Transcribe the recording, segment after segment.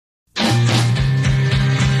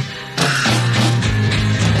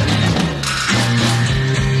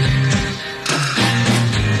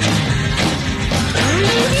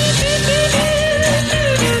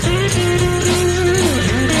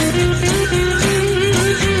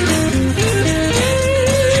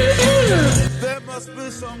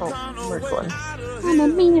one. Mamma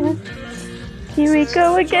mia. Here we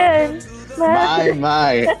go again.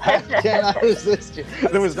 My. How can I resist you?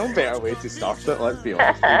 There was no better way to start it, let's be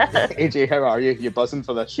honest. AJ, how are you? You buzzing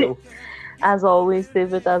for this show? As always,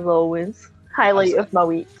 David, as always. Highlight of my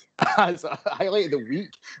week. As a highlight of the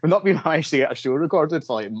week. We've not been managed to get a show recorded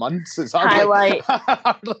for like months. It's Highlight.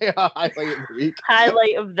 hardly a highlight of the week.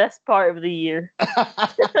 Highlight of this part of the year.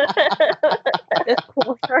 This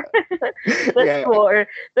quarter. Quarter.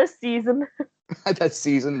 This season. This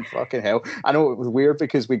season, fucking hell. I know it was weird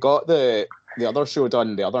because we got the other show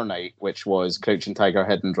done the other night, which was Crouching Tiger,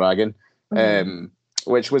 Hidden Dragon,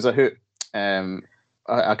 which was a hoot.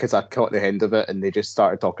 Because I caught the end of it and they just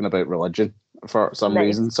started talking about religion for some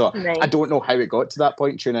reason. So nice. I don't know how it got to that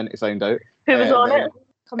point. Tune in to find out. Who was on it?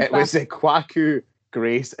 It was Kwaku,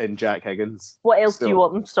 Grace, and Jack Higgins. What else do you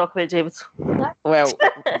want them to talk about, David? Well,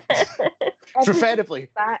 preferably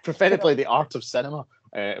the art of cinema.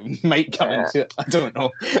 Might come into it. I don't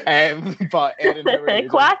know. But Erin,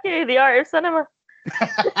 Kwaku, the art of cinema.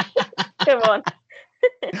 Come on.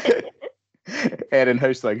 Erin,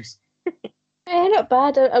 how's things? Not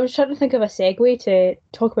bad. I was trying to think of a segue to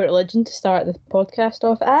talk about religion to start the podcast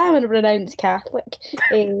off. I'm a renounced Catholic.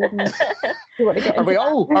 Are we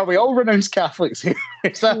all renounced Catholics here?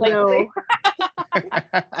 No.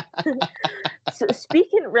 So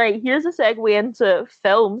speaking, right, here's a segue into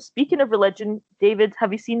film. Speaking of religion, David,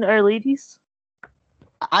 have you seen Our Ladies?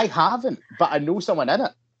 I haven't, but I know someone in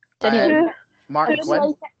it. Martin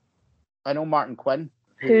Quinn. I know Martin Quinn,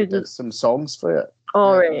 who did some songs for it.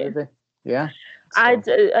 Oh, right. Maybe. Yeah. So. I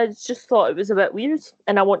just thought it was a bit weird,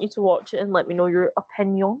 and I want you to watch it and let me know your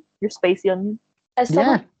opinion, your spicy onion. As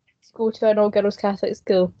someone to go to an all-girls Catholic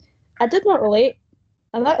school, I did not relate,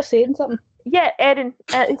 and that was saying something. Yeah, Erin,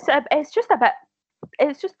 it's just a bit.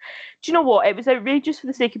 It's just, do you know what? It was outrageous for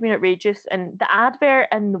the sake of being outrageous, and the advert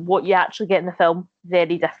and what you actually get in the film,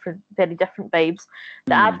 very different vibes.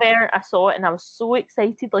 The advert, I saw it and I was so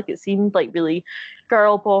excited. Like, it seemed like really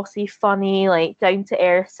girl bossy, funny, like down to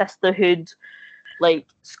earth, sisterhood, like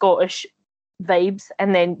Scottish vibes.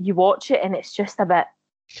 And then you watch it and it's just a bit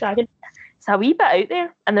shagging. It's a wee bit out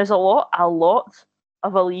there, and there's a lot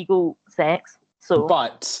of illegal sex. So,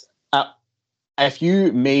 but if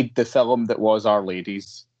you made the film that was Our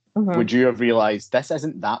Ladies, would you have realised this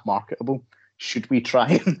isn't that marketable? Should we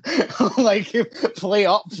try and play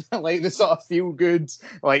up like the sort of feel good,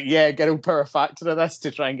 girl power factor of this to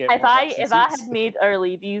try and get? If I had made Our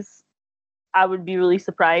Ladies, I would be really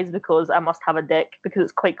surprised because I must have a dick because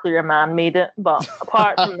it's quite clear a man made it. But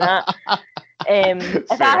apart from that,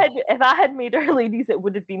 if I had made Our Ladies, it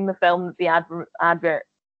would have been the film that the advert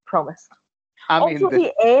promised.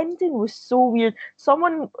 The ending was so weird.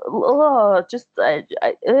 Someone, the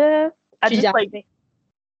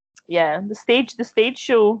stage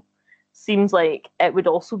show seems like it would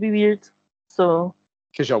also be weird. So,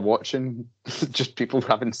 because you're watching just people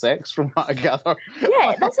having sex, from what I gather.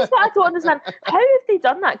 Yeah, this is what I don't understand. How have they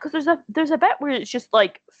done that? Because there's a bit where it's just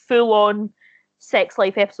like full on Sex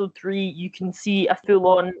Life episode 3. You can see a full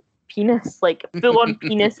on penis, like full on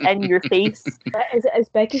penis in your face. Is it as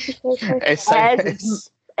big as your face?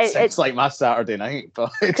 It's like my Saturday night, but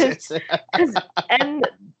because in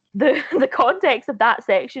the context of that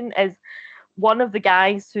section is one of the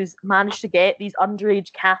guys who's managed to get these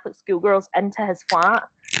underage Catholic schoolgirls into his flat,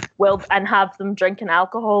 and have them drinking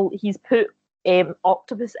alcohol. He's put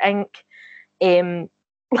octopus ink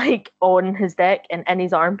on his dick and in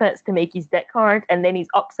his armpits to make his dick hard, and then he's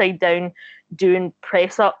upside down doing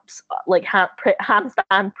press ups, like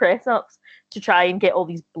handstand press ups, to try and get all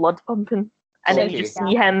these blood pumping, and then you just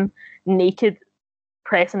see him naked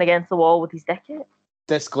pressing against the wall with his dick out.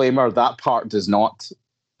 Disclaimer: that part does not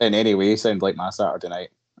in any way sound like my Saturday night.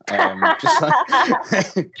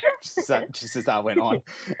 Just as that went on,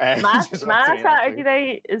 my Saturday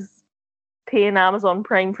night is paying Amazon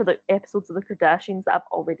Prime for the episodes of the Kardashians that I've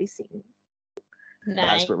already seen.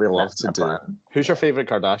 Nice. That's what we love to do. Who's your favourite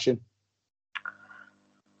Kardashian?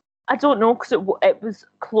 I don't know, because it was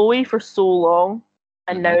Khloe for so long,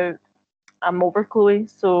 and now I'm over Khloe,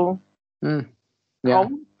 so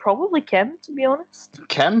probably Kim, to be honest.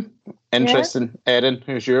 Kim? Interesting. Yeah. Erin,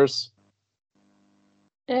 who's yours?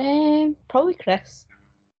 Probably Kris.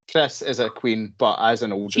 Kris is a queen, but as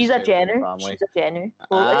an oldest, she's a Jenner.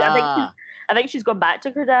 Well, I think she's gone back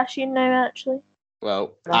to Kardashian now, actually.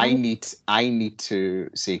 Well, I need to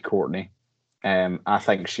say Kourtney. I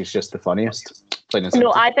think she's just the funniest.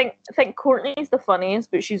 No, I think Kourtney's the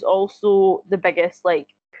funniest, but she's also the biggest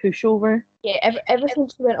pushover. Yeah, ever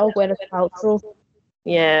since she went all Gwyneth Paltrow.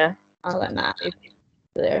 Yeah, I like that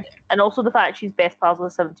there. And also the fact she's best pals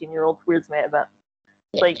with a 17-year-old weirds me out a bit.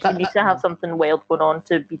 Like, you need to have something wild going on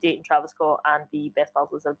to be dating Travis Scott and be best pals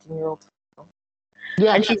with a 17-year-old.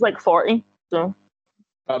 Yeah. And she's like 40, so.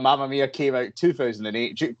 Mamma Mia came out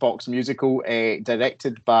 2008, jukebox musical,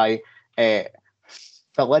 directed by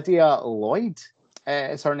Philidia Lloyd,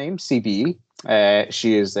 is her name, CBE.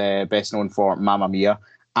 She is best known for Mamma Mia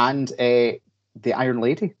and The Iron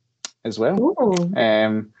Lady as well.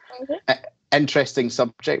 Interesting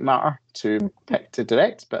subject matter to pick to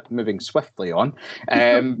direct, but moving swiftly on.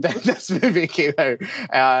 This movie came out.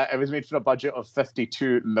 It was made for a budget of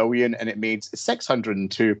 $52 million, and it made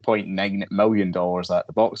 $602.9 million at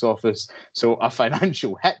the box office. So a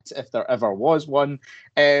financial hit, if there ever was one.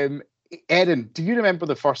 Erin, do you remember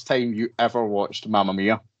the first time you ever watched Mamma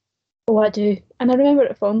Mia? Oh, I do, and I remember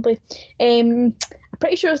it fondly. I'm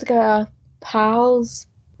pretty sure it was like a pal's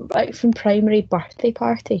like from primary birthday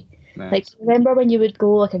party. Nice. Like, remember when you would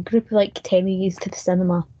go, like, a group of, like, tennies to the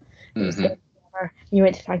cinema? Mm-hmm. And you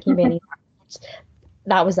went to Frankie and Benny.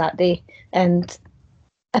 That was that day. And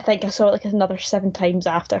I think I saw it, like, another 7 times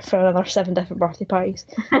after for another 7 different birthday parties.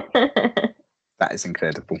 That is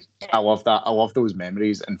incredible. I love that. I love those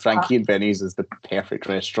memories. And Frankie and Benny's is the perfect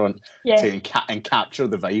restaurant to capture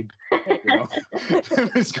the vibe. You know,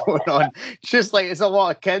 what's going on? It's just like, it's a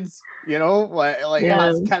lot of kids, you know?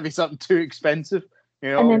 It can't be something too expensive. You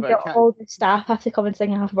know, and then all the staff have to come and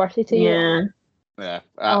sing a happy birthday to you. Yeah.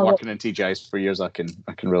 Working in TGI's for years, I can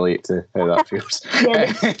relate to how that feels.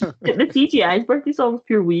 The TGI's birthday song's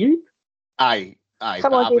pure weird. Aye.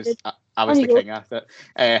 Come on, David. I was the king at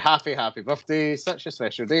it. Happy birthday, such a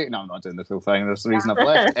special day. No, I'm not doing the full thing. There's the reason I've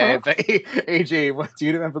left. But AJ, do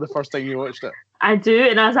you remember the first time you watched it? I do,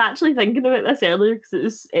 and I was actually thinking about this earlier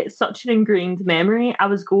because it's such an ingrained memory. I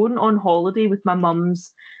was going on holiday with my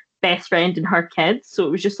mum's best friend and her kids, so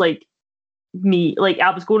it was just like me, like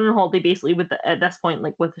I was going on holiday basically at this point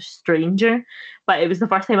like with a stranger, but it was the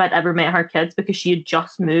first time I'd ever met her kids because she had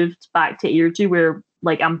just moved back to Airdrie where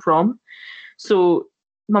like I'm from. So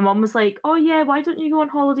my mum was like, oh yeah, why don't you go on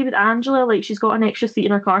holiday with Angela, like she's got an extra seat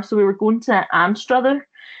in her car. So we were going to Anstruther,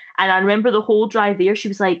 and I remember the whole drive there she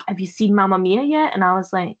was like, have you seen Mamma Mia yet? And I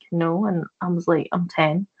was like, no. And I was like, I'm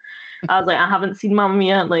 10. I was like, I haven't seen Mamma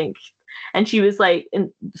Mia, like. And she was like,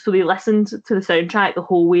 and so they listened to the soundtrack the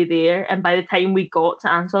whole way there. And by the time we got to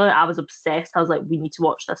Anstruther, I was obsessed. I was like, we need to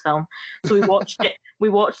watch this film. So we watched it. We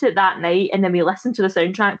watched it that night, and then we listened to the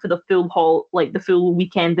soundtrack for the full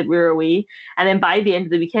weekend that we were away. And then by the end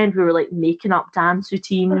of the weekend, we were like making up dance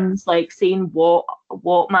routines, like saying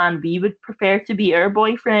what man we would prefer to be our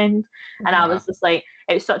boyfriend. And I was just like,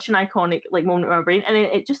 it's such an iconic like moment in my brain. And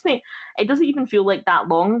it just it doesn't even feel like that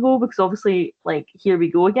long ago because obviously like Here We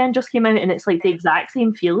Go Again just came out, and it's like the exact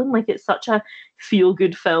same feeling. Like it's such a feel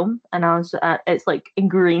good film, and I was it's like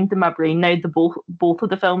ingrained in my brain now. Both of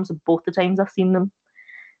the films, both the times I've seen them.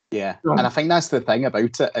 Yeah, and I think that's the thing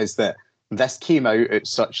about it is that this came out at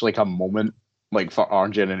such like a moment like for our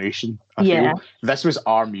generation. I feel this was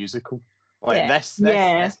our musical. Like this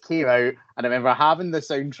came out, and I remember having the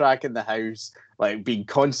soundtrack in the house, like being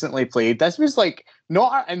constantly played. This was like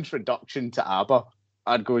not our introduction to ABBA,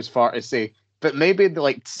 I'd go as far to say, but maybe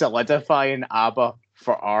like solidifying ABBA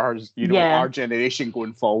for ours, our generation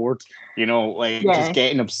going forward. You know, like just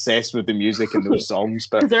getting obsessed with the music and those songs.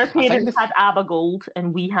 But because our parents had ABBA Gold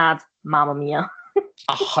and we had Mamma Mia.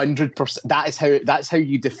 100%. That's how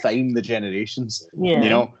you define the generations. Yeah. You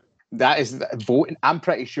know. That is voting. I'm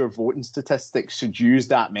pretty sure voting statistics should use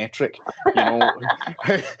that metric. You know,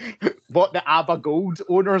 what the ABBA Gold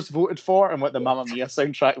owners voted for and what the Mamma Mia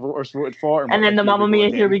soundtrack voters voted for. And then the Mamma Mia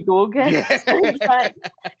Here We Go Again. Yeah.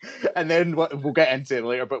 And then we'll get into it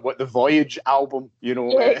later, but what the Voyage album,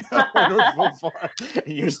 owners vote for.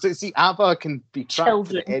 You see, ABBA can be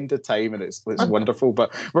trapped at the end of time, and it's wonderful.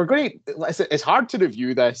 But we're going to, it's hard to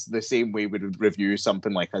review this the same way we would review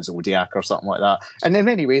something like a Zodiac or something like that. And in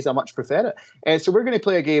many ways, much prefer it. So we're going to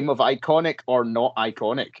play a game of iconic or not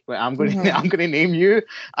iconic. I'm going to name you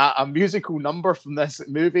a musical number from this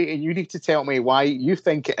movie, and you need to tell me why you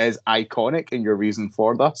think it is iconic and your reason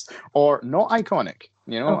for this, or not iconic.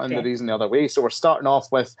 And the reason the other way. So we're starting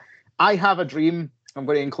off with "I Have a Dream." I'm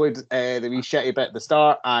going to include the wee shitty bit at the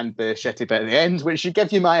start and the shitty bit at the end, which should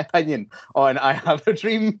give you my opinion on "I Have a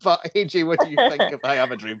Dream." But AJ, what do you think of "I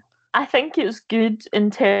Have a Dream"? I think it's good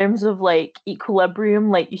in terms of like equilibrium,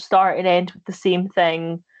 like you start and end with the same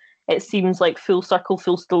thing. It seems like full circle,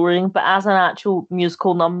 full story, but as an actual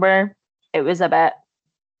musical number, it was a bit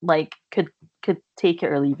like could take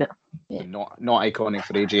it or leave it. Yeah. Not iconic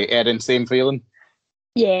for AJ. Erin, same feeling?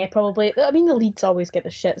 Yeah, probably. I mean, the leads always get the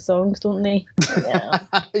shit songs, don't they? Yeah.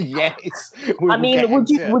 Yes.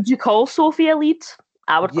 Would you call Sophie a lead?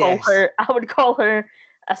 I would call her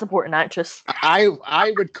a supporting actress.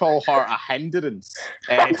 I would call her a hindrance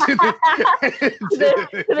to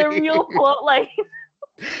The real plot line.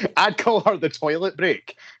 I'd call her the toilet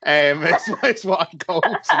break. It's what I call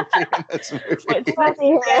Sophie in this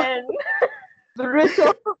movie.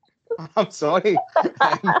 Brutal. I'm sorry.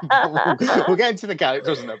 We'll get into the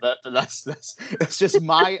characters in a bit, but that's just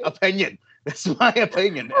my opinion. That's my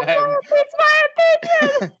opinion. It's my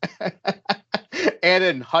opinion.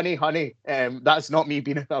 Erin, honey, honey. That's not me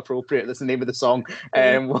being inappropriate. That's the name of the song.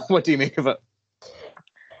 What do you make of it?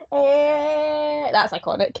 That's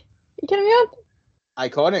iconic. You kidding me on?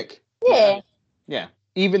 Iconic. Yeah.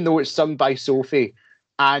 Even though it's sung by Sophie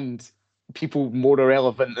and people more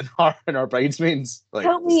irrelevant than her and her bridesmaids.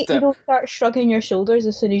 Tell me you don't start shrugging your shoulders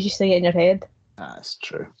as soon as you sing it in your head. That's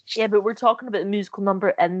true. Yeah, but we're talking about the musical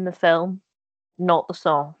number in the film, not the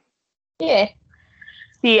song. Yeah.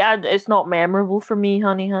 See, it's not memorable for me,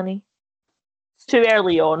 honey, honey. It's too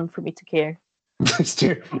early on for me to care.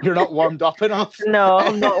 You're not warmed up enough. No,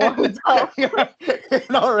 I'm not warmed up. You're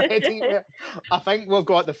not ready. I think we've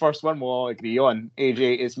got the first one we'll all agree on.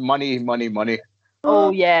 AJ, is money, money, money. Oh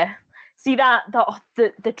yeah. See that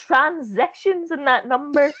the transitions in that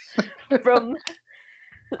number from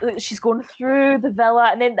she's going through the villa,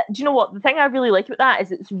 and then do you know what? The thing I really like about that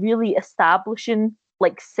is it's really establishing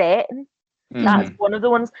like setting. That's one of the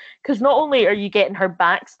ones, because not only are you getting her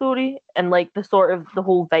backstory and like the sort of the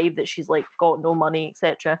whole vibe that she's like got no money,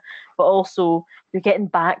 etc., but also you're getting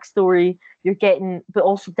backstory, but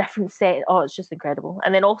also different set. Oh, it's just incredible.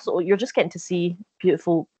 And then also you're just getting to see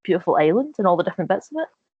beautiful islands and all the different bits of it.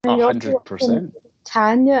 100%.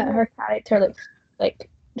 Tanya, her character, like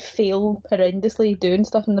fail horrendously doing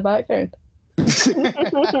stuff in the background.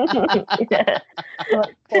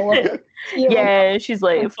 Yeah, she's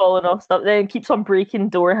like falling off stuff, then keeps on breaking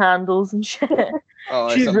door handles and shit. Oh,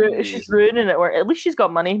 she's ruining it. Or at least she's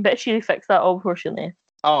got money. Bet she fixed that all before she left.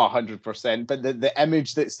 Oh, 100%. But the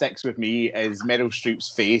image that sticks with me is Meryl Streep's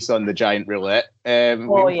face on the giant roulette.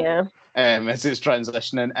 Yeah. As it's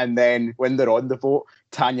transitioning, and then when they're on the boat,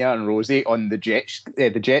 Tanya and Rosie on the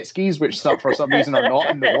jet skis, which for some reason are not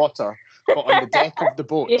in the water, but on the deck of the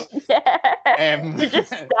boat. Yeah. They're just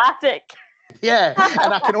static. Yeah,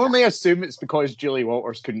 and I can only assume it's because Julie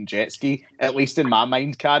Walters couldn't jet ski. At least in my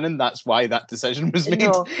mind canon, that's why that decision was made.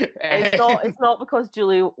 No, it's not because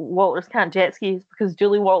Julie Walters can't jet ski. It's because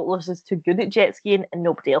Julie Walters is too good at jet skiing and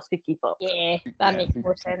nobody else could keep up. Yeah, that makes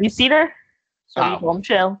more sense. You seen her? Sorry,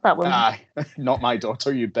 bombshell. That one. Not my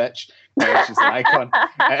daughter, you bitch. She's an icon.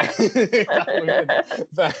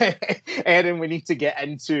 But Erin, we need to get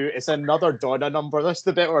into, it's another Donna number. This is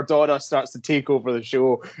the bit where Donna starts to take over the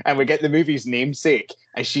show, and we get the movie's namesake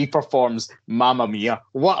as she performs Mamma Mia.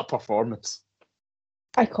 What a performance.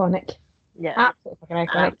 Iconic. Yeah. Absolutely fucking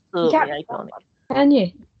iconic. Absolutely iconic. Can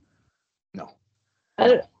you? No.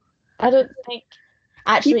 I don't think.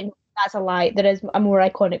 Actually, that's a lie. There is a more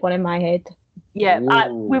iconic one in my head. Yeah,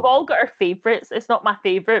 we've all got our favourites. It's not my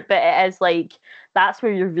favourite, but it is like, that's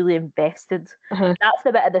where you're really invested. Uh-huh. That's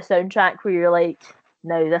the bit of the soundtrack where you're like,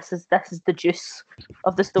 no, this is the juice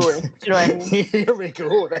of the story. Do you know what I mean? Here we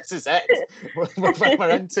go. This is it. We're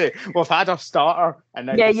into. We've had our starter, and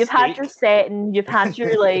now you've had your setting. You've had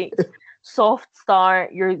your like soft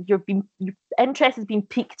start. Your interest has been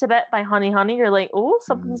piqued a bit by Honey Honey. You're like, oh,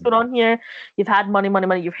 something's going on here. You've had money.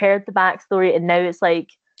 You've heard the backstory, and now it's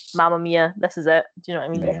like, Mamma Mia, this is it. Do you know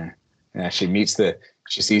what I mean? Yeah.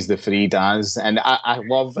 She sees the three dads, and I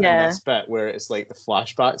love in this bit where it's like the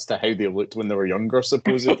flashbacks to how they looked when they were younger,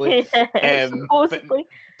 supposedly. Supposedly.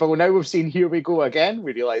 But now we've seen Here We Go Again,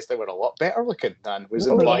 we realised they were a lot better looking than was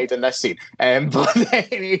implied in this scene. But then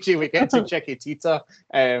AJ, we get to Chiquitita,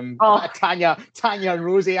 Tanya and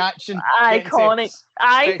Rosie action. Iconic.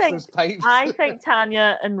 I think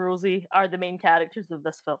Tanya and Rosie are the main characters of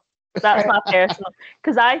this film. That's my personal,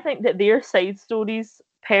 because I think that their side stories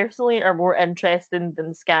personally are more interesting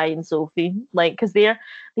than Sky and Sophie, like, because they're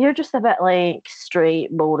just a bit like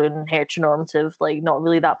straight, boring, heteronormative, like not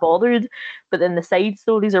really that bothered. But then the side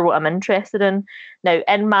stories are what I'm interested in. Now,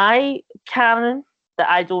 in my canon, that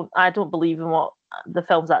I don't believe in what the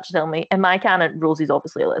films actually tell me. In my canon, Rosie's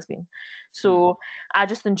obviously a lesbian, so I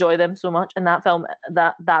just enjoy them so much. And that film,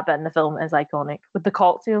 that bit in the film is iconic with the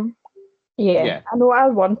cocktail. Yeah. I know I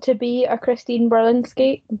want to be a Christine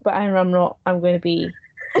Berlinski, but I'm not. I'm going to be.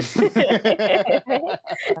 I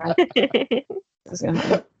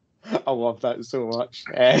love that so much.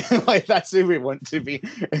 Like, that's who we want to be,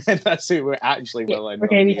 and that's who we actually will end up.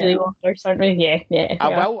 We're going to be Julie Walters, aren't we? Yeah.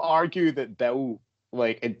 I will argue that Bill,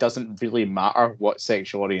 like, it doesn't really matter what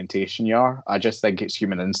sexual orientation you are. I just think it's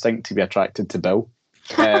human instinct to be attracted to Bill.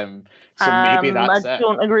 So maybe that's I it.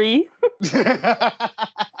 don't agree.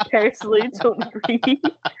 Personally, don't agree.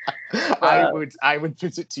 I would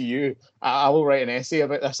put it to you. I will write an essay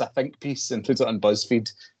about this, a think piece, and put it on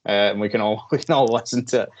BuzzFeed, and we can all listen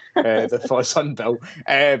to the thoughts on Bill.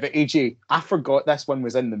 But AJ, I forgot this one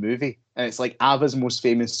was in the movie, and it's like ABBA's most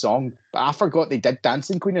famous song. But I forgot they did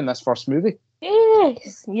Dancing Queen in this first movie.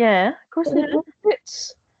 Yes. Yeah, of course they did.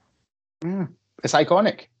 It's It's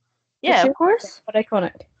iconic. Yeah, of course.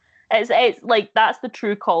 iconic. It's like that's the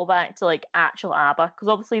true callback to like actual ABBA, because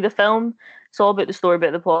obviously the film it's all about the story,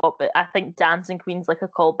 about the plot, but I think Dancing Queen's like a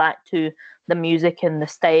callback to the music and the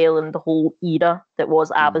style and the whole era that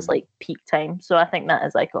was ABBA's like peak time. So I think that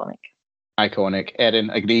is iconic. Iconic. Erin,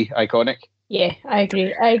 agree? Iconic? Yeah, I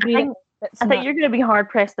agree. I think you're going to be hard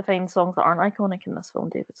pressed to find songs that aren't iconic in this film,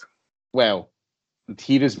 David. Well,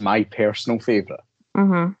 here is my personal favourite.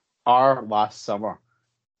 Mm-hmm. Our Last Summer,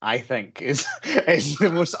 I think, is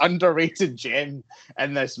the most underrated gem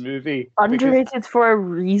in this movie. Underrated for a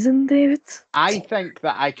reason, David. I think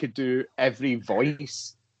that I could do every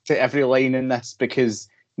voice to every line in this, because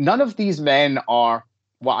none of these men are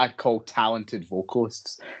what I'd call talented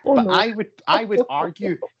vocalists. But no. I would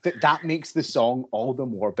argue that makes the song all the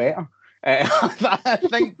more better. I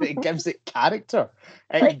think that it gives it character.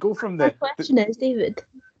 And you go from the question is, David,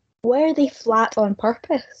 were they flat on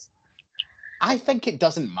purpose? I think it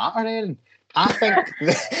doesn't matter, Erin. I think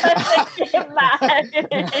it matters.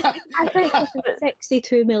 I think with a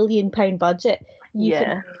 £62 million budget, you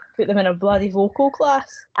can put them in a bloody vocal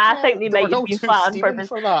class. I think they might have been flat on purpose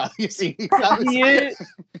for that. You see,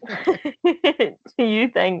 do you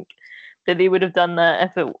think that they would have done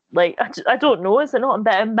that if it I don't know? Is it not a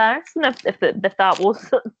bit embarrassing if that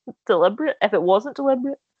was deliberate? If it wasn't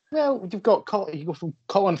deliberate? Well, you go from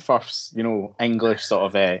Colin Firth's, English sort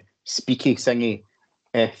of speaky singy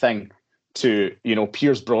thing to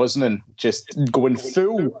Pierce Brosnan just going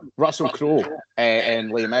full Russell Crowe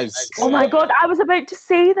and Les Mis. Oh my god, I was about to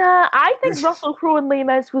say that. I think Russell Crowe and Les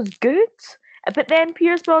Mis was good, but then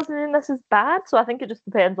Pierce Brosnan in this is bad. So I think it just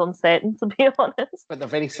depends on setting, to be honest. But they're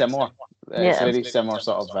very similar. It's very similar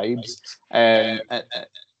sort of vibes.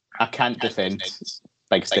 I can't defend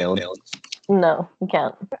Big Stellan. No, you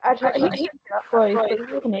can't. I tried to hear that voice, but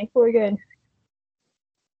there's an echo again.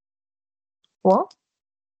 What?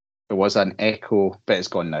 There was an echo, but it's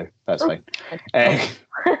gone now. That's fine.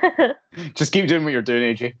 Just keep doing what you're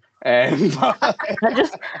doing, AJ. I'm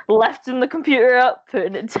just lifting the computer up,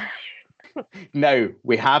 putting it down. Now,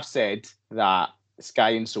 we have said that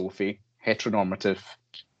Sky and Sophie, heteronormative,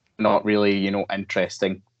 not really,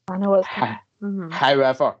 interesting. I know it's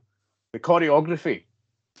However, the choreography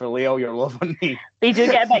for Lay All Your Love on Me. They do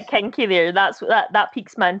get a bit kinky there. That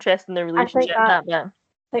piques my interest in their relationship.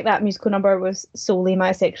 I think that musical number was solely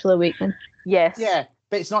my sexual awakening. Yes. Yeah,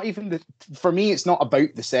 but it's not even for me, it's not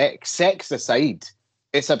about the sex. Sex aside,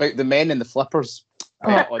 it's about the men in the flippers.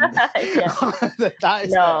 That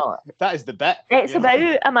is the bit. It's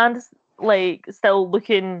about Amanda still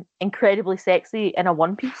looking incredibly sexy in a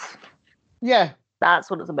one piece. Yeah. That's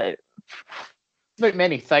what it's about. About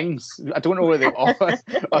many things. I don't know what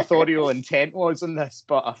the authorial intent was in this,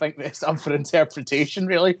 but I think it's up for interpretation,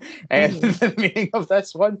 really. The meaning of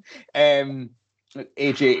this one.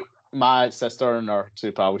 AJ, my sister and her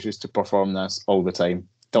two pals used to perform this all the time.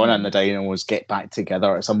 Donna and the Dinos get back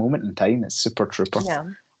together. It's a moment in time. It's super trooper.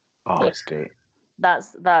 Yeah. Oh, it's great. That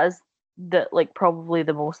is probably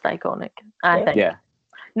the most iconic, I think. Yeah.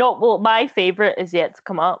 My favourite is yet to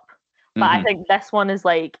come up. But I think this one is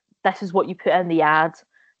this is what you put in the ad.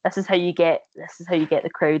 This is how you get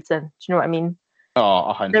the crowds in. Do you know what I mean?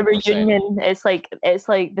 Oh, 100%. The reunion, it's like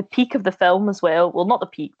the peak of the film as well. Well, not the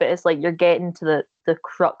peak, but it's like you're getting to the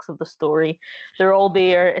crux of the story. They're all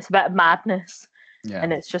there. It's a bit of madness. Yeah.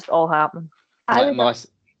 And it's just all happening.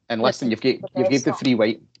 And listen, you've gave the free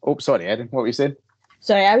white. Oh, sorry, Erin, what were you saying?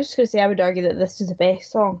 Sorry, I was just going to say I would argue that this is the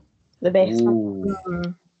best song. The best song.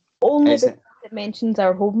 Mm-hmm. Only because it mentions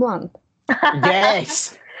our homeland.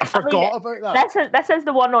 Yes! I forgot about that. This is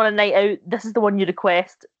the one on a night out. This is the one you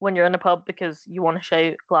request when you're in a pub because you want to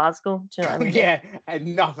shout Glasgow. Do you know what I mean? Yeah,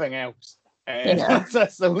 and nothing else.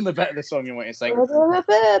 That's the only bit of the song you want to sing.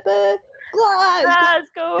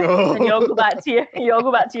 Glasgow! And you all go back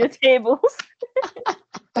to your tables.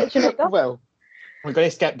 Well, we're going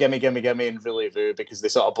to skip Gimme Gimme Gimme and Voulez-Vous because they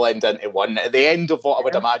sort of blend into one. At the end of what I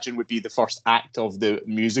would imagine would be the first act of the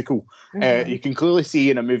musical, you can clearly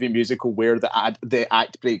see in a movie musical where the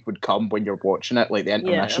act break would come when you're watching it, like the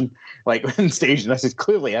intermission, like on stage. And this is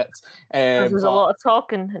clearly it. There's a lot of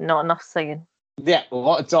talking and not enough singing. Yeah, a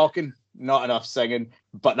lot of talking, not enough singing,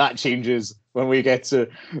 but that changes when we get to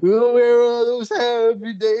 "Oh, where are those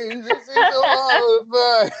happy days? This is all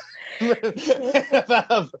about."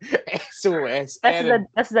 SOS.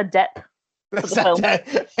 This is a dip. That's a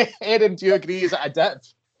dip. Erin, do you agree? Is it a dip?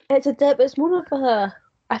 It's a dip. It's more of a.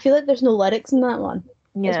 I feel like there's no lyrics in that one.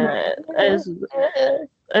 Yeah,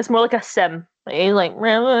 it's more like a sim. He's like, you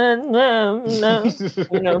know.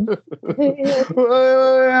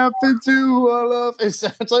 What happened to our love? It's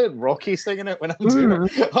like Rocky singing it when I'm doing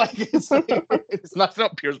it. Like, it's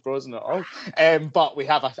not Pierce Brosnan at all. But we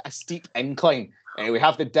have a steep incline. We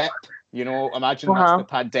have the dip. You know, imagine that's the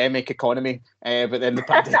pandemic economy. But then the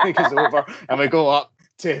pandemic is over, and we go up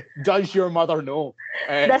to "Does Your Mother Know?"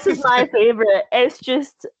 This is my favourite. It's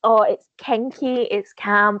just, it's kinky, it's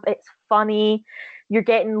camp, it's funny. You're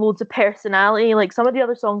getting loads of personality. Like, some of the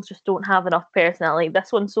other songs just don't have enough personality.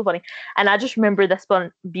 This one's so funny. And I just remember this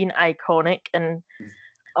one being iconic, and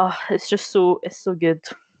it's so good.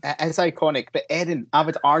 It's iconic, but Erin, I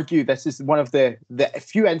would argue this is one of the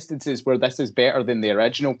few instances where this is better than the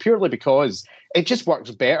original, purely because it just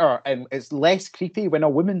works better and it's less creepy when a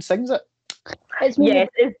woman sings it. It's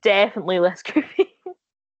definitely less creepy.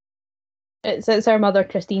 It's our mother,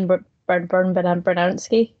 Christine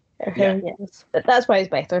Baranski. Yes. That's why it's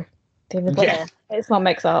better. It's not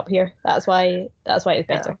mixed up here. That's why it's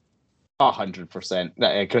better.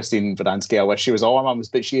 100%. Christine Baranski, I wish she was all our mums,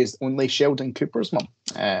 but she is only Sheldon Cooper's mum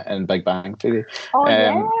in Big Bang Theory. Oh,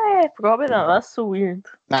 I forgot about that. That's so weird.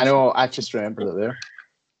 I know, I just remembered it there.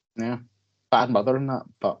 Yeah. Bad mother in that,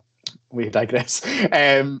 but we digress.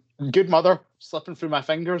 Good Mother, Slipping Through My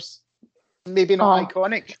Fingers. Maybe not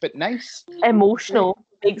iconic, but nice. Emotional.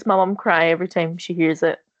 Makes my mum cry every time she hears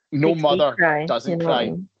it. No mother doesn't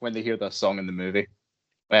cry when they hear this song in the movie.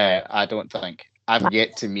 I don't think. I've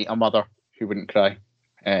yet to meet a mother who wouldn't cry.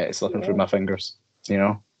 Slipping through my fingers. You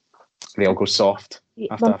know, they all go soft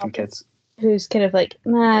after having kids. Who's kind of like,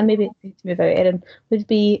 nah, maybe I need to move out. Erin would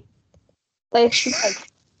be less.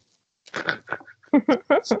 I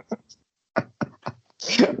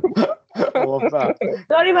love that.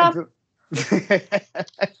 Sorry, Mum.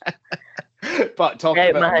 But talking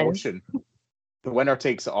about emotion, The Winner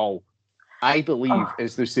Takes It All, I believe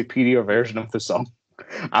is the superior version of the song.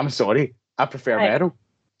 I'm sorry, I prefer Meryl.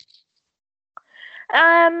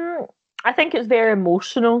 I think it's very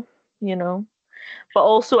emotional, you know, but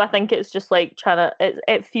also I think it's just like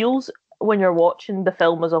it feels when you're watching the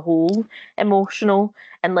film as a whole emotional,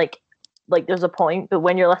 and like there's a point, but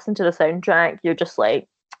when you're listening to the soundtrack, you're just like,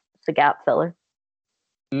 it's a gap filler.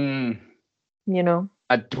 You know.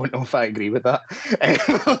 I don't know if I agree with that.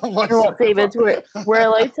 David, we're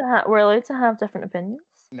allowed to have different opinions.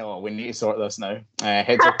 No, we need to sort this now.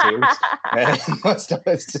 Heads or tails.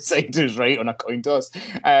 Let's decide who's right on a coin toss.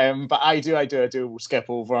 But I do. We'll skip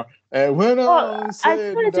over. When I thought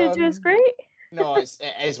it was great. No, it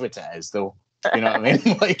is what it is, though. You know what I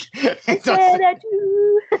mean? Like, I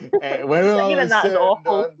do. When that is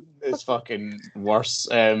awful. It's fucking worse.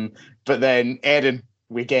 But then, Erin,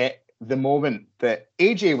 we get the moment that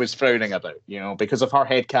AJ was frowning about, you know, because of her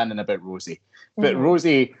headcanon about Rosie. But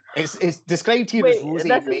Rosie is described here as Rosie.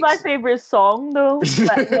 This is my favourite song, though,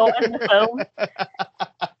 but not in the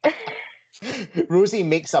film. Rosie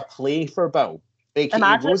makes a play for Bill.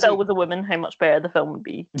 Imagine if Bill was a woman, how much better the film would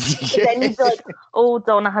be. Then you'd be like, oh,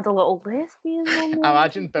 Donna had a little lesbian moment.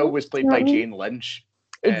 Imagine Bill was played by Jane Lynch.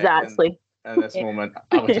 Exactly. In this moment.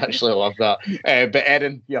 I would actually love that. But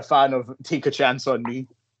Erin, you're a fan of Take a Chance on Me?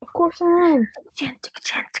 Of course I am. Take a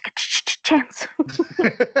chance.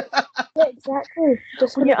 Yeah, exactly.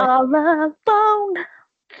 Just when you're all alone.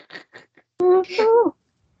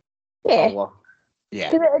 Yeah.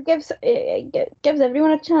 Yeah. It gives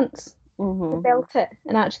everyone a chance to belt it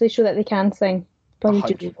and actually show that they can sing.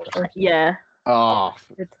 Yeah. Oh,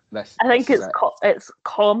 I think it's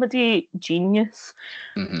comedy genius,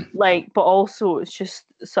 like, but also it's just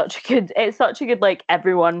such a good like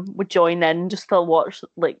everyone would join in just to watch,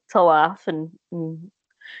 like, to laugh, and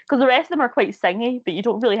because the rest of them are quite singy, but you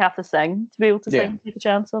don't really have to sing to be able to sing. Take a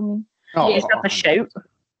chance on me. You just have to shout.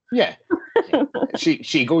 Yeah.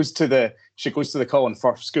 she goes to the Colin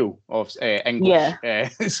Firth School of English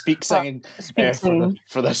speak singing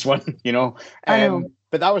for this one, you know. I know.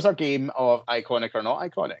 But that was our game of iconic or not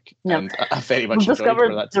iconic. No. And I very much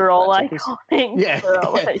discovered they're all iconic. Yeah. They're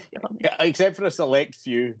all iconic. Yeah, except for a select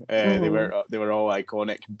few, they were all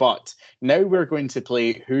iconic. But now we're going to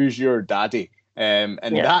play Who's Your Daddy?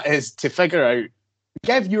 That is to figure out,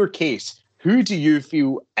 give your case. Who do you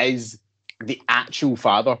feel is the actual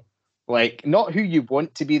father? Like, not who you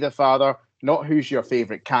want to be the father, not who's your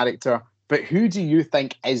favourite character, but who do you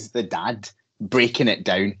think is the dad? Breaking it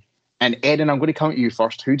down. And Erin, I'm going to come to you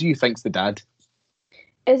first. Who do you think's the dad?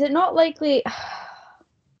 Is it not likely? I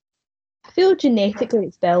feel genetically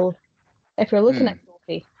it's Bill. If you're looking at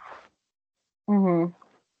Sophie,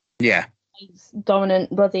 Yeah. he's dominant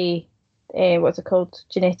bloody, what's it called?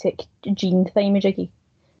 Genetic gene thingamajiggy.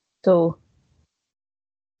 So,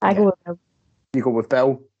 I go with Bill. You go with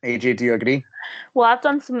Bill. AJ, do you agree? Well, I've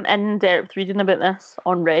done some in-depth reading about this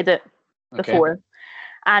on Reddit before,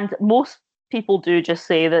 and most people do just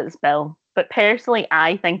say that it's Bill. But personally,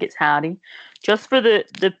 I think it's Harry, just for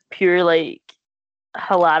the pure like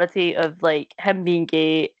hilarity of like him being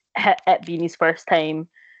gay, it being his first time,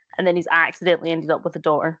 and then he's accidentally ended up with a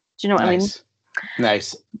daughter. Do you know what I mean?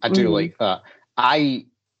 Nice. I do like that. I'm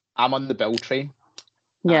on the Bill train.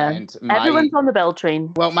 Yeah, and everyone's on the Bill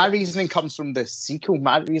train. Well, my reasoning comes from the sequel.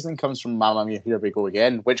 My reasoning comes from Mamma Mia, Here We Go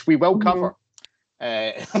Again, which we will cover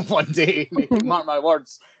one day. Mark my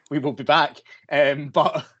words, we will be back.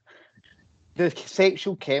 But the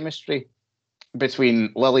sexual chemistry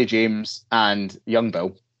between Lily James and young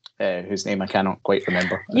Bill, whose name I cannot quite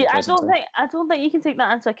remember. Yeah, I don't think you can take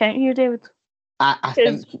that into account here, David. I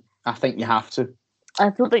think you have to.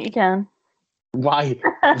 I don't think you can. Why?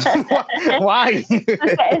 Why?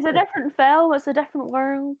 It's a different film. It's a different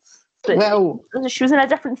world. Well, she was in a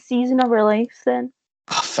different season of her life then.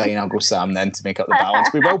 Fine, I'll go Sam then to make up the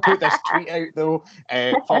balance. We will put this tweet out though.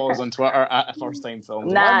 Follow us on Twitter at First Time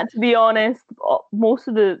Films. Nah, to be honest, most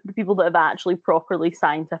of the people that have actually properly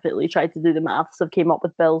scientifically tried to do the maths have came up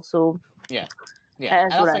with Bill. So yeah.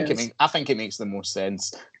 I think it makes the most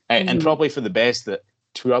sense, and probably for the best that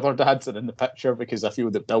two other dads are in the picture, because I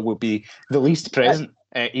feel that Bill will be the least present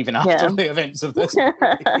even after the events of this.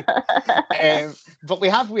 But we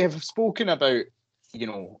have spoken about,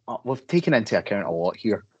 we've taken into account a lot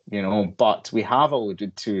here, but we have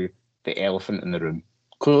alluded to the elephant in the room,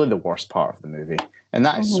 clearly the worst part of the movie, and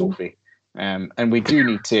that is Sophie. And we do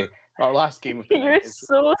need to, our last game of the You're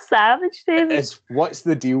so savage, David. Is what's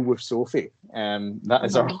the deal with Sophie? That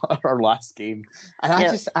is our last game. And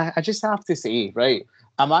I just have to say, right,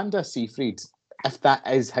 Amanda Seyfried, if that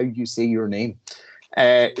is how you say your name,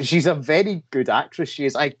 she's a very good actress. She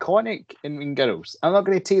is iconic in Mean Girls. I'm not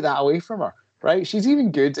going to take that away from her, right? She's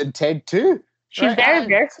even good in Ted 2. She's very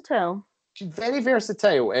versatile. She's very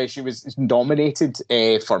versatile. She was nominated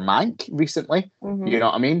for Mank recently. You know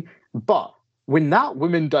what I mean? But when that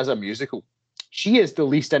woman does a musical, she is the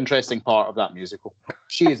least interesting part of that musical.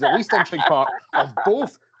 She is the least interesting part of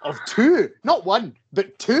two, not one,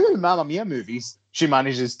 but two Mamma Mia movies she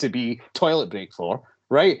manages to be toilet break for,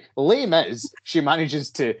 right? Lame is, she manages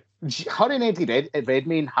to, her and Eddie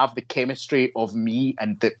Redmayne have the chemistry of me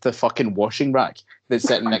and the fucking washing rack that's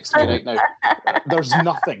sitting next to me right now. There's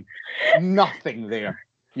nothing there.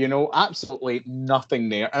 Absolutely nothing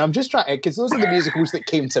there. And I'm just trying, because those are the musicals that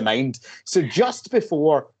came to mind. So just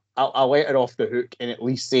before I'll let her off the hook and at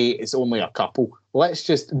least say it's only a couple, let's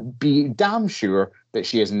just be damn sure that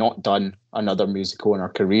she has not done another musical in her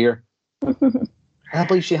career. I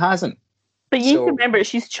believe she hasn't. But you can remember,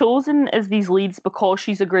 she's chosen as these leads because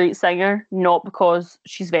she's a great singer, not because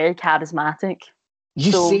she's very charismatic.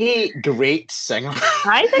 You say great singer.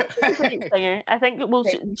 I think she's a great singer. I think,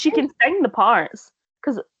 she can sing the parts.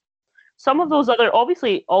 Because some of those other,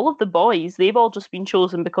 obviously, all of the boys, they've all just been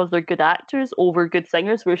chosen because they're good actors over good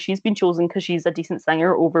singers, where she's been chosen because she's a decent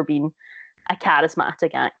singer over being a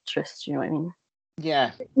charismatic actress. Do you know what I mean?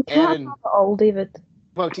 Yeah. You can't have it all, David.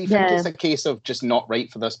 Well, do you think it's a case of just not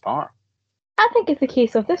right for this part? I think it's a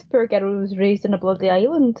case of this poor girl was raised in a bloody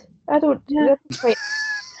island. I don't. Yeah.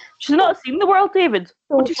 She's not seen the world, David.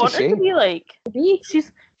 What do you want her to be like?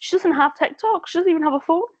 She doesn't have TikTok. She doesn't even have a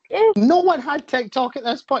phone. Yeah. No one had TikTok at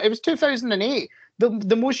this point. It was 2008.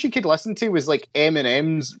 The most you could listen to was like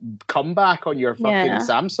Eminem's Comeback on your fucking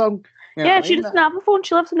Samsung. She doesn't have a phone.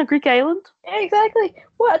 She lives on a Greek island. Yeah, exactly.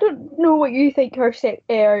 Well, I don't know what you think her social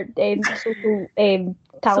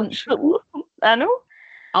talent. I know.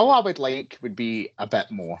 All I would like would be a bit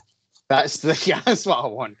more. That's what I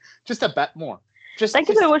want. Just a bit more. Think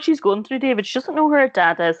about what she's going through, David. She doesn't know who her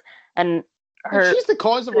dad is, and she's the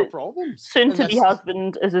cause of her problems. Soon-to-be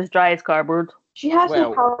husband is as dry as cardboard. She has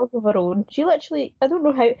no pals of her own. She literally, I don't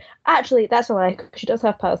know how. Actually, that's a lie. She does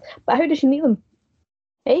have pals, but how does she meet them?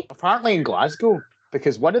 Hey? Apparently in Glasgow,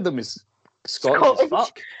 because one of them is Scottish as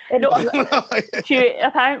fuck.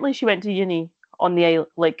 Apparently she went to uni on the island,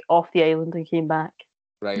 off the island, and came back.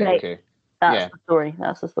 Right. Okay. That's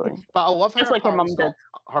the story. But I love her. Just like her mum did.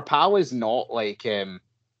 Her pal is not like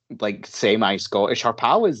semi-Scottish. Her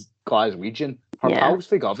pal is Glaswegian. Her pal's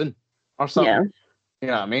for Govan or something. Yeah. You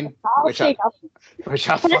know what I mean? Which I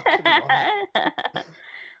fucking love.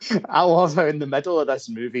 I love how in the middle of this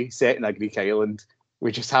movie, set in a Greek island,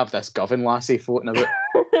 we just have this Govan lassie floating about,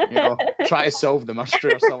 try to solve the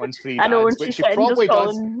mystery of someone's free I know, dads, and which she probably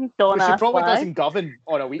does. Which she probably does Fly. in Govan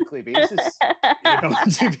on a weekly basis.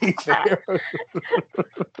 To be fair.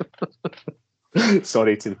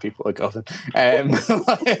 Sorry to the people of Govan.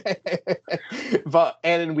 But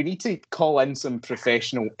Erin, we need to call in some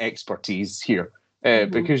professional expertise here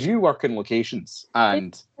because you work in locations,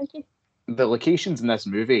 and the locations in this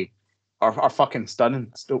movie are fucking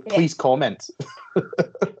stunning. So please comment.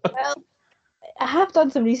 Well, I have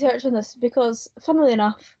done some research on this because, funnily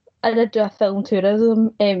enough, I did do a film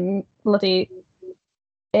tourism bloody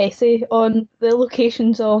essay on the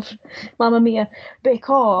locations of Mamma Mia,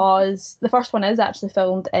 because the first one is actually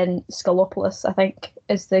filmed in Skalopolis, I think,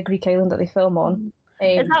 is the Greek island that they film on.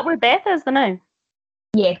 Is that where Beth is now?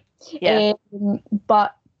 Yeah. Yeah.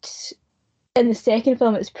 But in the second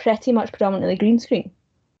film, it's pretty much predominantly green screen,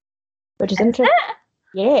 which is interesting.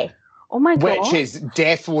 Yeah. Oh my god. Which is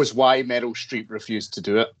was why Meryl Streep refused to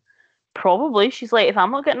do it. Probably. She's like, if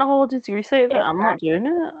I'm not getting a holiday to Greece out of it, I'm not doing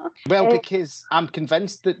it. Well, because I'm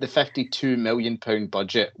convinced that the £52 million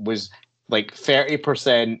budget was like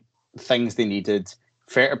 30% things they needed,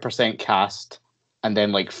 30% cast, and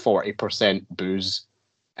then like 40% booze.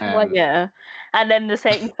 Yeah. And then the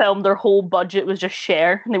second film, their whole budget was just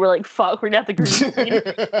Cher. And they were like, fuck, we're going to have to green screen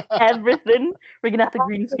everything. We're going to have to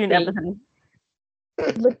green screen everything.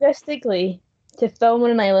 Logistically, to film on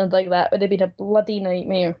an island like that would have been a bloody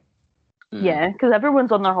nightmare. Yeah, because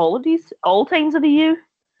everyone's on their holidays all times of the year.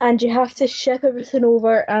 And you have to ship everything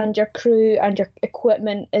over, and your crew and your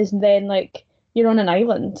equipment is then like, you're on an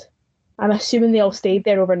island. I'm assuming they all stayed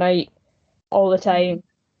there overnight all the time.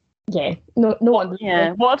 Yeah, no one.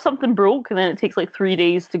 Yeah, what if something broke and then it takes like 3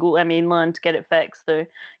 days to go to mainland to get it fixed, to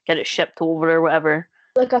get it shipped over or whatever?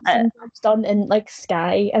 Like I've seen jobs done in like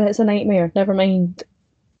Skye, and it's a nightmare. Never mind,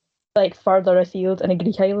 like further afield in a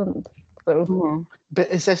Greek island. So. But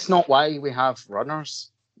is this not why we have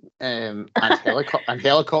runners and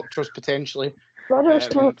helicopters potentially? Runners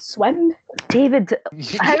can't swim. David,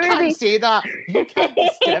 you can't say that. You can't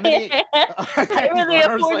discriminate. How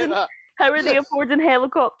are they affording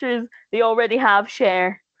helicopters? They already have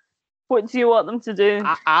Cher. What do you want them to do?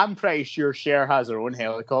 I'm pretty sure Cher has her own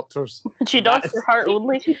helicopters. She does for her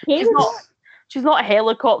only. She's not a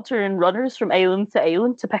helicopter and runners from island to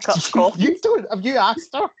island to pick up coffee. Have you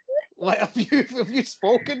asked her? Like, have you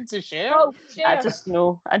spoken to Cher? Oh, Cher. I just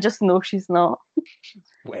know she's not.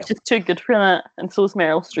 Well, she's too good for that, and so's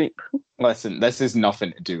Meryl Streep. Listen, this is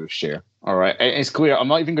nothing to do with Cher. All right, it's clear. I'm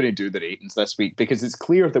not even going to do the ratings this week because it's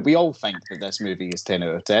clear that we all think that this movie is 10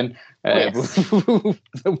 out of 10. Yes.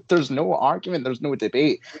 There's no argument. There's no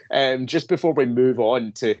debate. Just before we move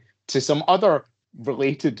on to some other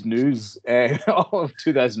related news to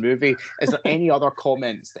this movie, is there any other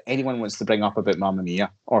comments that anyone wants to bring up about Mamma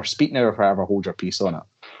Mia, or speak now or forever hold your peace on it?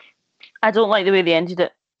 I don't like the way they ended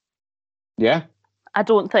it. Yeah, I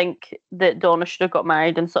don't think that Donna should have got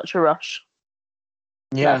married in such a rush.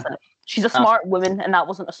 Yeah, she's a smart woman, and that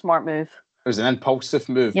wasn't a smart move. It was an impulsive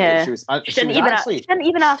move. Yeah, she didn't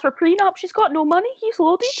even ask for a prenup. She's got no money. He's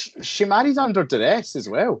loaded. She married under duress as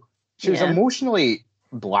well. She was emotionally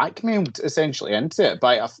blackmailed essentially into it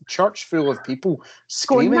by a church full of people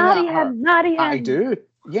screaming at her. Marry him. I do.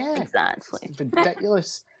 Yeah, exactly. It's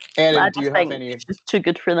ridiculous. Erin, do you have any? She's too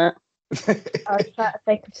good for that. I was trying to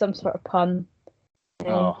think of some sort of pun.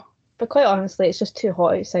 But quite honestly, it's just too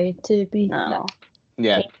hot outside to be. No.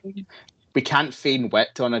 Yeah, we can't feign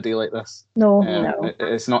wit on a day like this. No,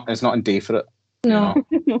 it's not a day for it. No,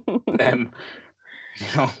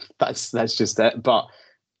 that's just it. But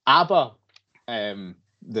ABBA,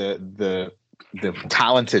 the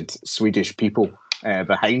talented Swedish people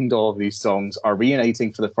behind all of these songs, are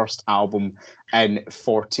reuniting for the first album in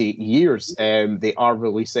 40 years. They are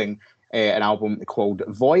releasing an album called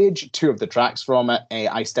Voyage. 2 of the tracks from it,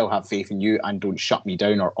 I Still Have Faith in You and Don't Shut Me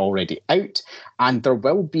Down, are already out. And there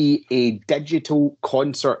will be a digital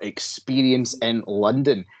concert experience in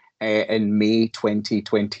London in May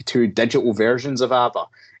 2022. Digital versions of ABBA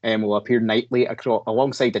will appear nightly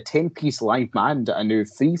alongside a 10-piece live band at a new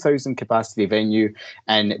 3,000 capacity venue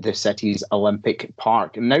in the city's Olympic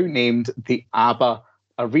Park, now named the ABBA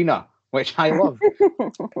Arena, which I love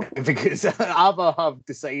because ABBA have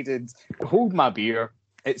decided, hold my beer,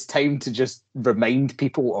 it's time to just remind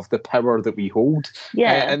people of the power that we hold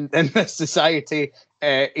in this society.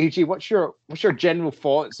 AG, what's your general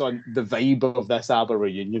thoughts on the vibe of this ABBA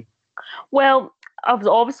reunion? Well, I was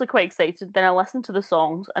obviously quite excited. Then I listened to the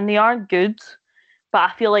songs, and they are good, but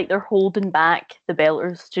I feel like they're holding back the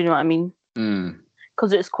belters. Do you know what I mean?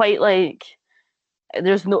 Because it's quite like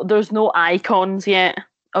there's no icons yet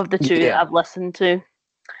of the two that I've listened to.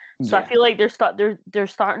 So I feel like they're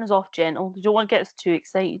starting us off gentle. They don't want to get us too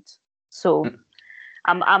excited. So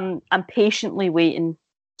I'm patiently waiting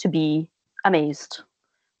to be amazed.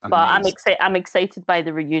 But I'm excited by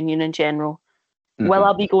the reunion in general. Mm-hmm. Will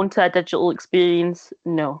I be going to a digital experience?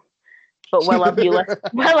 No. But will I be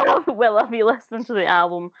will I be listening to the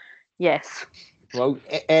album? Yes. Well,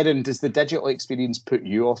 Erin, does the digital experience put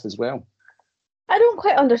you off as well? I don't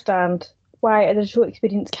quite understand why a digital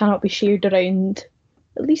experience cannot be shared around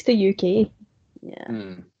at least the UK.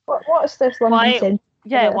 Yeah. What's this London sense?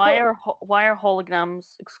 Yeah, why are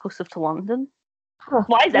holograms exclusive to London? Huh.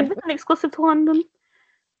 Why is everything exclusive to London?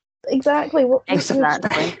 Exactly.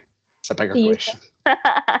 Exactly. It's a bigger question.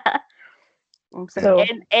 So,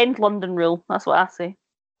 end London rule. That's what I say.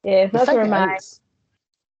 Yeah, that's where my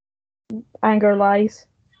anger lies.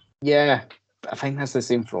 Yeah, I think that's the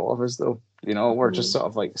same for all of us, though. You know, we're just sort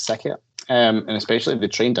of like sick of it. And especially the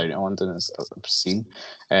train down to London is obscene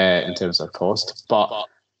in terms of cost. But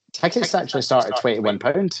tickets actually start at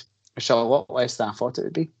 £21, which is a lot less than I thought it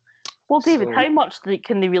would be. Well, David, how much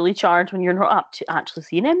can they really charge when you're not up to actually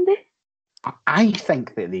seeing MD? I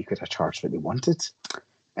think that they could have charged what they wanted.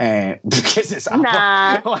 Because it's ABBA.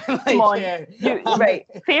 Nah, come on. Right,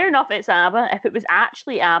 fair enough, it's ABBA. If it was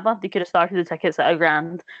actually ABBA, they could have started the tickets at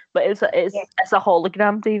 £1,000. But it's a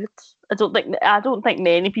hologram, David. I don't think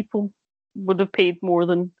many people would have paid more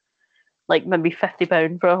than like maybe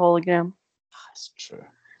 £50 for a hologram. That's true.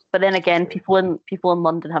 But then again, people in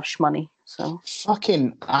London have shmoney. So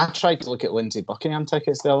I tried to look at Lindsay Buckingham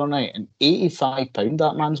tickets the other night, and £85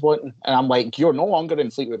 that man's wanting, and I'm like, you're no longer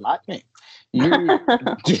in Fleetwood Mac, mate. You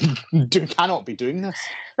cannot be doing this.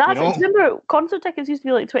 Remember, concert tickets used to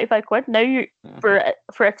be like £25. Now you for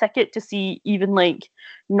a ticket to see even like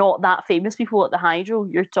not that famous people at the Hydro,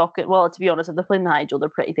 you're talking. Well, to be honest, if they're playing the Hydro, they're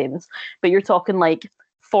pretty famous. But you're talking like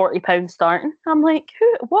 £40 starting. I'm like,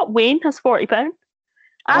 what Wayne has £40?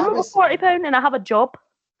 I don't have £40 and I have a job.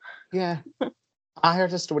 Yeah, I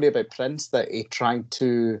heard a story about Prince that he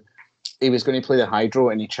was going to play the Hydro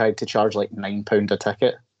and he tried to charge like £9 a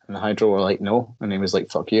ticket. And the Hydro were like, no. And he was like,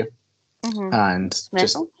 fuck you. Mm-hmm. And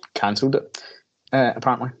just cancelled it,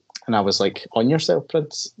 apparently. And I was like, on yourself,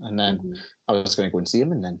 Prince. And then I was going to go and see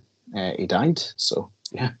him, and then he died. So,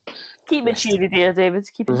 yeah. Keep it cheery there, David.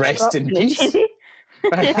 Keep it rest in peace.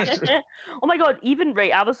 Oh my God, even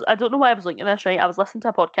right, I don't know why I was looking at this, right? I was listening to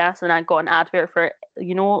a podcast and I got an advert for,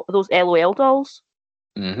 you know, those LOL dolls.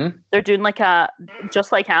 Mm-hmm. They're doing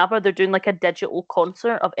just like ABBA, they're doing like a digital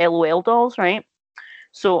concert of LOL dolls, right?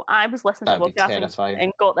 So I was listening to a podcast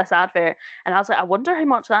and got this advert, and I was like, I wonder how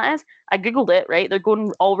much that is. I googled it, right? They're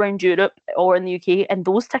going all around Europe or in the UK, and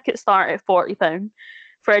those tickets start at £40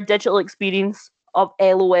 for a digital experience of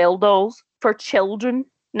LOL dolls for children.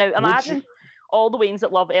 Now imagine all the Waynes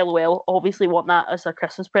that love LOL obviously want that as a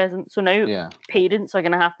Christmas present. So now parents are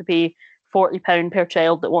going to have to pay £40 per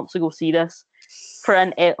child that wants to go see this for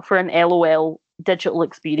an LOL digital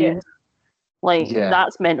experience.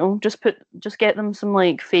 That's mental. Just get them some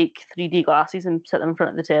like fake 3D glasses and sit them in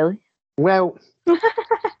front of the telly. Well,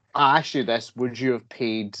 I ask you this: would you have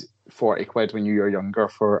paid £40 when you were younger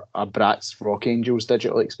for a Bratz Rock Angels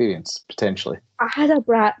digital experience? Potentially. I had a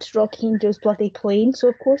Bratz Rock Angels bloody plane, so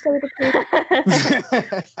of course I would have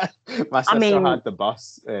paid. My sister had the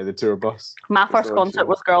bus, the tour bus. My first concert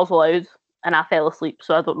was Girls Aloud, and I fell asleep,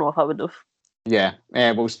 so I don't know if I would have. Yeah.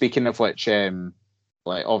 Well, speaking of which,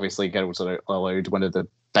 like obviously Girls Aloud, one of the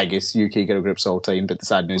biggest UK girl groups of all time, but the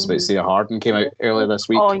sad news about Sarah Harden came out earlier this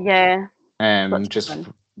week. Oh yeah.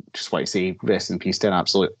 Just want to say rest in peace to an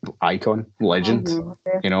absolute icon, legend.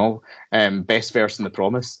 You know, best verse in The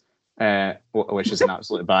Promise, which is an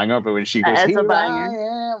absolute banger. But when she goes, "Here I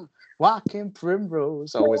am, walking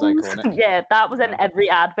primrose," always iconic. Yeah, that was in every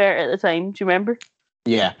advert at the time. Do you remember?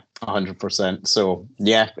 Yeah, 100%. So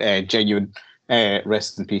yeah, genuine.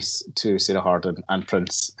 Rest in peace to Sarah Harden and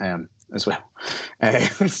Prince as well.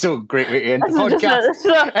 So great way to end the podcast. This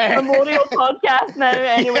is a memorial podcast now.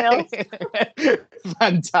 Anyone else?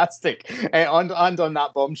 Fantastic. And on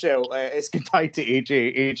that bombshell, it's goodbye to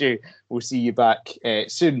AJ. AJ, we'll see you back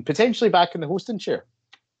soon. Potentially back in the hosting chair.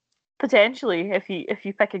 Potentially, if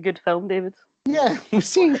you pick a good film, David. Yeah, we'll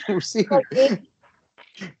see.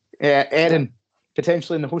 Erin,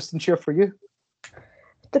 potentially in the hosting chair for you.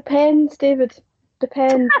 Depends, David.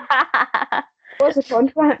 Depends. What's the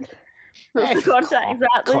contract? What's the contract,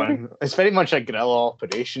 exactly? It's very much a guerrilla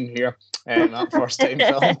operation here. That first time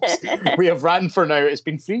films. We have ran for now. It's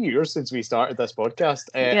been 3 years since we started this podcast.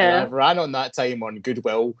 And I've ran on that time on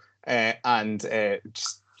goodwill and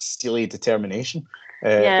just steely determination.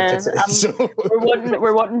 Yeah, so,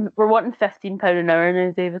 we're wanting £15 an hour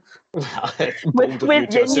now, David. Bold of you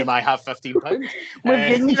to assume I have £15. We've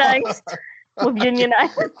unionised. We've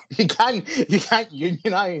unionised. You can't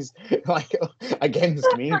unionise like against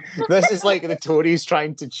me. This is like the Tories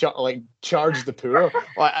trying to charge the poor.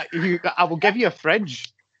 Like I will give you a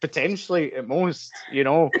fridge potentially at most.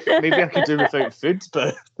 Maybe I could do without food,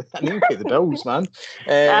 but I need to pay the bills, man.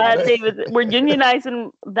 David, we're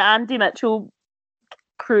unionising. The Andy Mitchell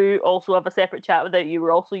crew also have a separate chat without you.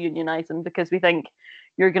 We're also unionising because we think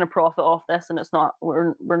you're going to profit off this, and it's not.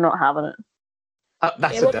 We're not having it.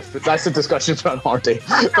 That's a discussion for another day.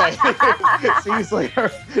 See you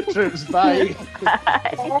later, troops. Bye.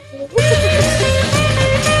 Bye.